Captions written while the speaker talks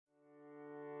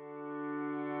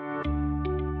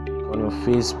on your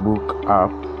Facebook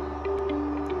app,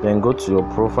 then go to your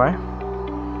profile,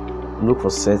 look for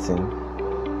setting,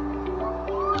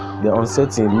 then on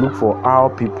setting look for how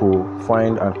people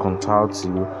find and contact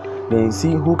you, then you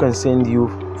see who can send you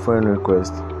friend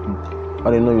request. I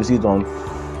don't know, you see it on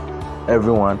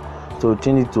everyone, so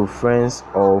change it to friends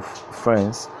of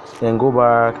friends, then go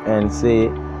back and say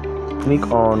click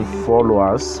on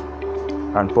followers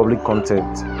and public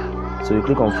content. So you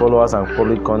click on followers and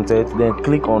public content, then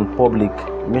click on public.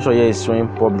 Make sure here is showing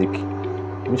public.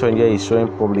 Make sure here is showing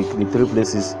public. The three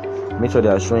places, make sure they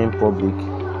are showing public.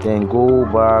 Then go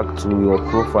back to your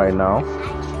profile now.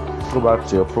 Go back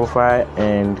to your profile,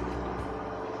 and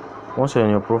once you're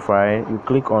in your profile, you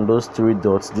click on those three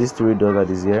dots. These three dots that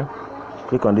is here.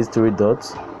 Click on these three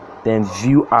dots, then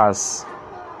view as.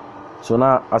 So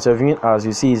now as you're viewing as,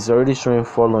 you see it's already showing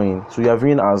following. So you're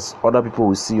viewing as, other people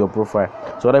will see your profile.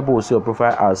 So other people will see your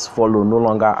profile as follow, no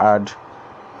longer add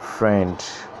friend.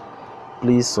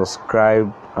 Please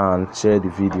subscribe and share the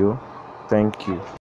video. Thank you.